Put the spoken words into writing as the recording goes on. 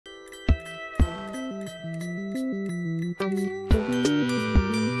This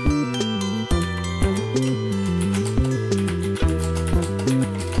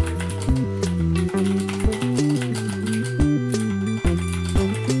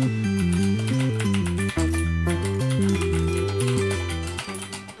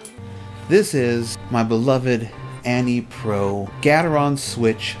is my beloved Annie Pro Gateron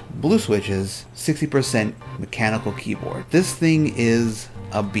switch, blue switches, 60% mechanical keyboard. This thing is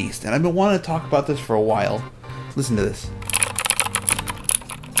a beast, and I've been wanting to talk about this for a while. Listen to this.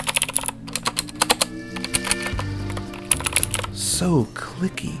 So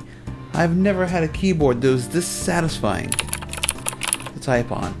clicky. I've never had a keyboard that was this satisfying to type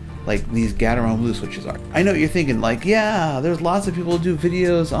on, like these Gateron blue switches are. I know what you're thinking, like, yeah, there's lots of people who do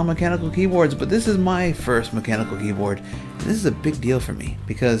videos on mechanical keyboards, but this is my first mechanical keyboard, and this is a big deal for me,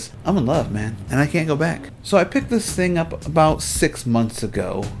 because I'm in love, man, and I can't go back. So I picked this thing up about 6 months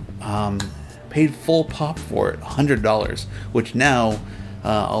ago, paid full pop for it, $100, which now,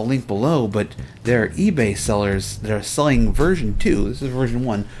 I'll link below, but there are eBay sellers that are selling version 2, this is version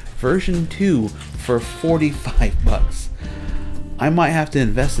 1, version 2 for 45 bucks. I might have to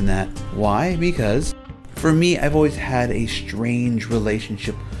invest in that. Why? Because for me, I've always had a strange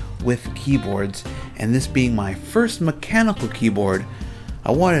relationship with keyboards, and this being my first mechanical keyboard,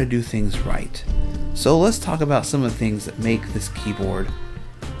 I wanted to do things right. So let's talk about some of the things that make this keyboard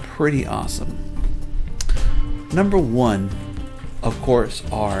pretty awesome. Number one, of course,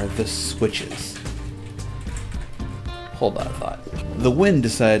 are the switches. Hold on a thought. The wind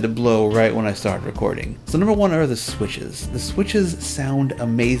decided to blow right when I started recording. So number one are the switches. The switches sound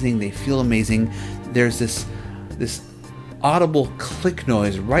amazing. They feel amazing. There's this audible click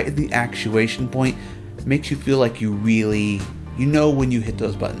noise right at the actuation point. It makes you feel like you know when you hit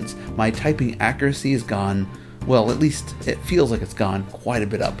those buttons. My typing accuracy is gone, well, at least it feels like it's gone quite a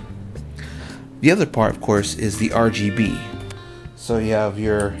bit up. The other part, of course, is the RGB. So you have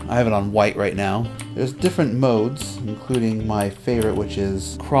I have it on white right now. There's different modes, including my favorite, which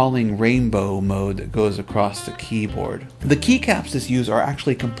is crawling rainbow mode that goes across the keyboard. The keycaps this use are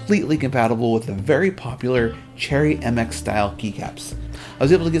actually completely compatible with the very popular Cherry MX style keycaps. I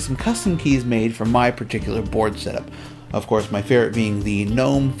was able to get some custom keys made for my particular board setup. Of course, my favorite being the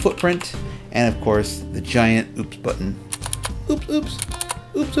gnome footprint, and of course, the giant oops button. Oops, oops,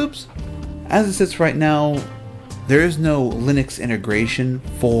 oops, oops. As it sits right now, there is no Linux integration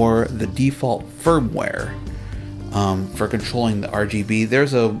for the default firmware for controlling the RGB.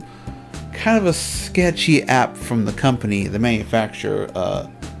 There's a kind of a sketchy app from the company, the manufacturer,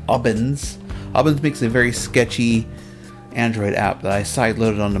 Obbins. Obbins makes a very sketchy Android app that I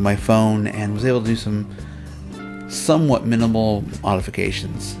sideloaded onto my phone and was able to do some somewhat minimal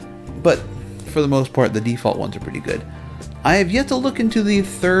modifications. But for the most part, the default ones are pretty good. I have yet to look into the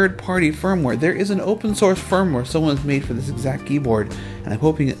third-party firmware. There is an open-source firmware someone has made for this exact keyboard, and I'm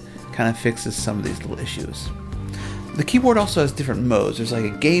hoping it kind of fixes some of these little issues. The keyboard also has different modes. There's like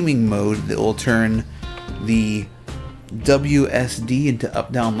a gaming mode that will turn the WSD into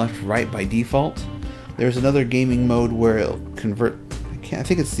up, down, left, right by default. There's another gaming mode where it'll convert, I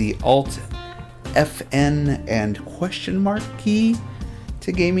think it's the Alt FN and question mark key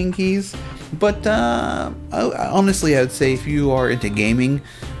to gaming keys. But honestly, I would say if you are into gaming,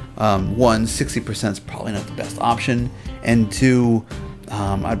 one, 60% is probably not the best option, and two,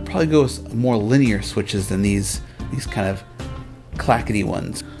 I'd probably go with more linear switches than these kind of clackety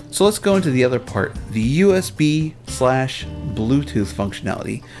ones. So let's go into the other part, the USB/Bluetooth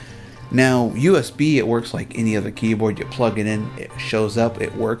functionality. Now, USB, it works like any other keyboard. You plug it in, it shows up,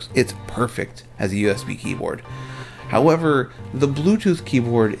 it works. It's perfect as a USB keyboard. However, the Bluetooth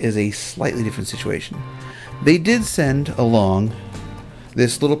keyboard is a slightly different situation. They did send along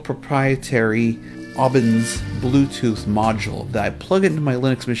this little proprietary Obbins Bluetooth module that I plug into my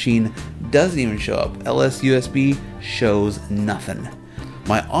Linux machine, doesn't even show up. LS-USB shows nothing.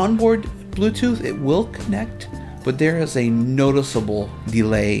 My onboard Bluetooth, it will connect, but there is a noticeable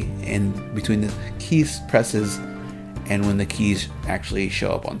delay in between the keys presses and when the keys actually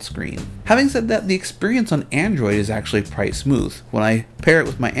show up on screen. Having said that, the experience on Android is actually quite smooth. When I pair it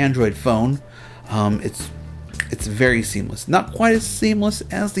with my Android phone, it's very seamless. Not quite as seamless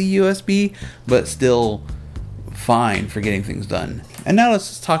as the USB, but still fine for getting things done. And now let's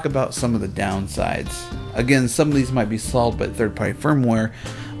just talk about some of the downsides. Again, some of these might be solved by third-party firmware,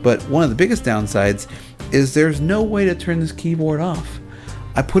 but one of the biggest downsides is there's no way to turn this keyboard off.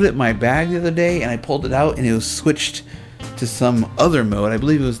 I put it in my bag the other day and I pulled it out and it was switched to some other mode. I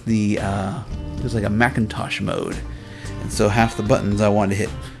believe it was it was like a Macintosh mode. And so half the buttons I wanted to hit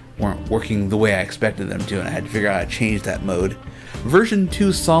weren't working the way I expected them to, and I had to figure out how to change that mode. Version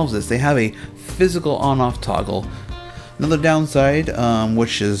 2 solves this. They have a physical on-off toggle Another downside,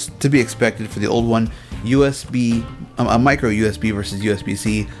 which is to be expected for the old one, USB, a micro USB versus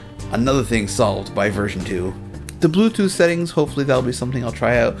USB-C. Another thing solved by version 2. The Bluetooth settings, hopefully that'll be something I'll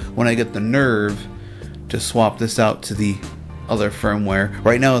try out when I get the nerve to swap this out to the other firmware.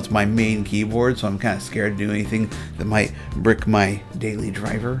 Right now it's my main keyboard, so I'm kind of scared to do anything that might brick my daily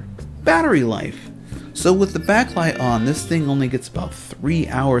driver. Battery life. So with the backlight on, this thing only gets about 3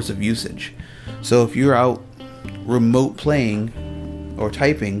 hours of usage. So if you're out remote playing or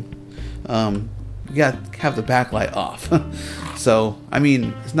typing, you gotta have the backlight off. So, I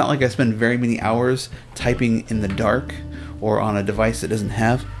mean, it's not like I spend very many hours typing in the dark or on a device that doesn't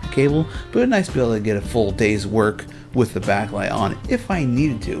have a cable, but it's nice to be able to get a full day's work with the backlight on if I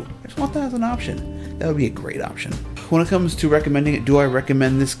needed to. I just want that as an option. That would be a great option. When it comes to recommending it, do I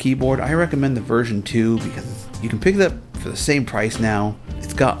recommend this keyboard? I recommend the version 2 because you can pick it up for the same price now.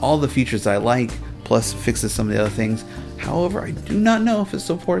 It's got all the features I like, plus fixes some of the other things. However, I do not know if it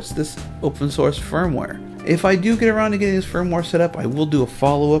supports this open source firmware. If I do get around to getting this firmware set up, I will do a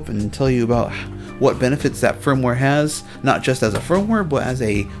follow-up and tell you about what benefits that firmware has, not just as a firmware, but as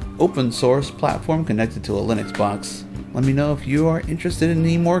a open source platform connected to a Linux box. Let me know if you are interested in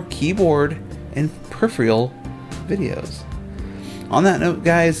any more keyboard and peripheral videos. On that note,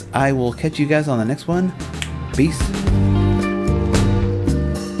 guys, I will catch you guys on the next one. Peace.